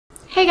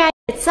Hey guys,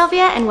 it's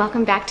Sylvia and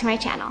welcome back to my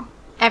channel.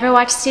 Ever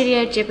watch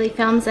Studio Ghibli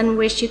films and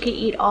wish you could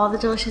eat all the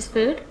delicious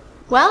food?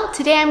 Well,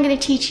 today I'm going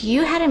to teach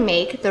you how to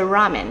make the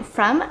ramen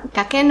from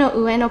Gake no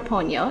Ue no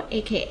Ponyo,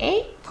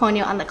 aka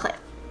Ponyo on the Cliff.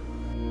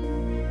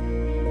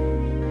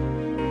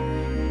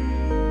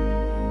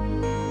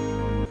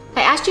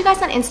 I asked you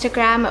guys on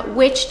Instagram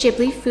which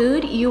Ghibli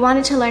food you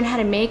wanted to learn how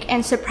to make,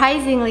 and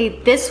surprisingly,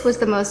 this was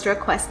the most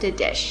requested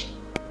dish.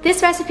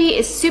 This recipe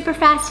is super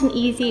fast and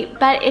easy,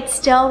 but it's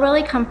still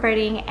really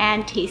comforting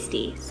and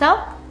tasty.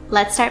 So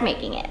let's start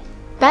making it.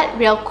 But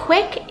real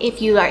quick, if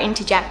you are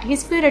into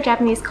Japanese food or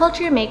Japanese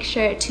culture, make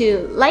sure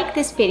to like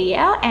this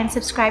video and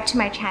subscribe to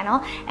my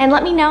channel, and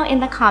let me know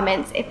in the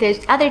comments if there's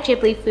other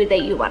Ghibli food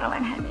that you want to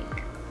learn how to make.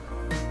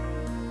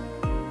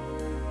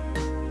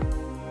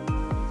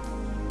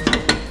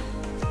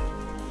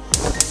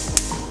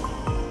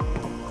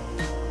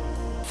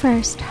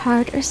 First,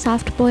 hard or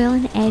soft boil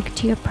an egg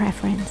to your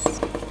preference.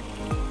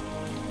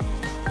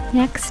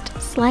 Next,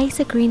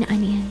 slice a green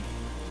onion.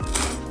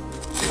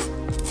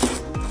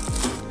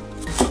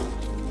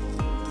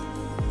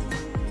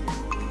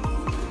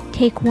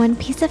 Take one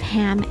piece of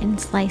ham and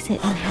slice it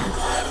in half.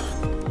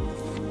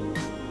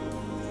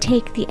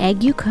 Take the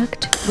egg you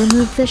cooked,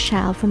 remove the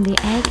shell from the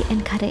egg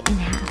and cut it in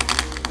half.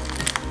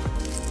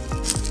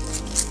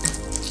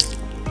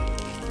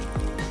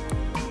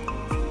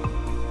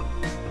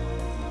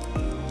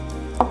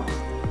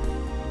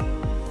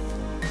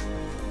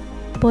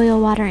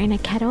 Boil water in a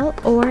kettle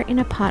or in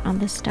a pot on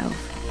the stove.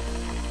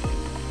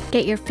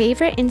 Get your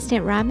favorite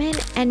instant ramen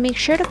and make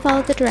sure to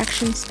follow the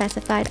directions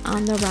specified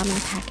on the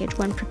ramen package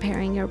when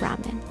preparing your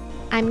ramen.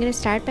 I'm going to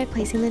start by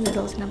placing the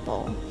noodles in a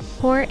bowl.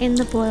 Pour in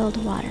the boiled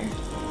water.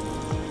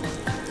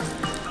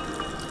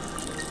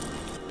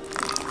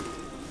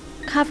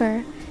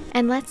 Cover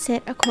and let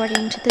sit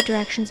according to the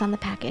directions on the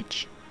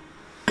package.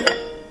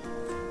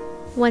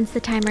 Once the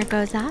timer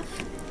goes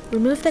off,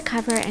 remove the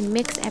cover and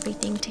mix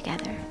everything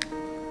together.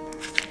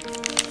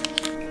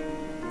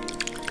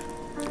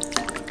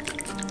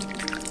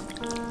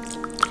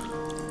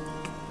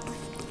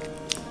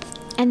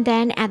 And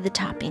then add the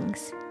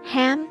toppings: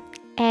 ham,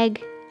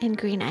 egg, and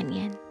green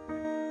onion.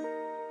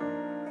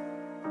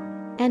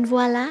 And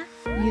voila,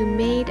 you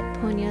made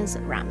Ponyo's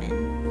ramen.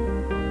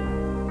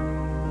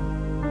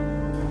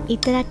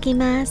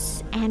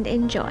 Itadakimasu and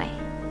enjoy!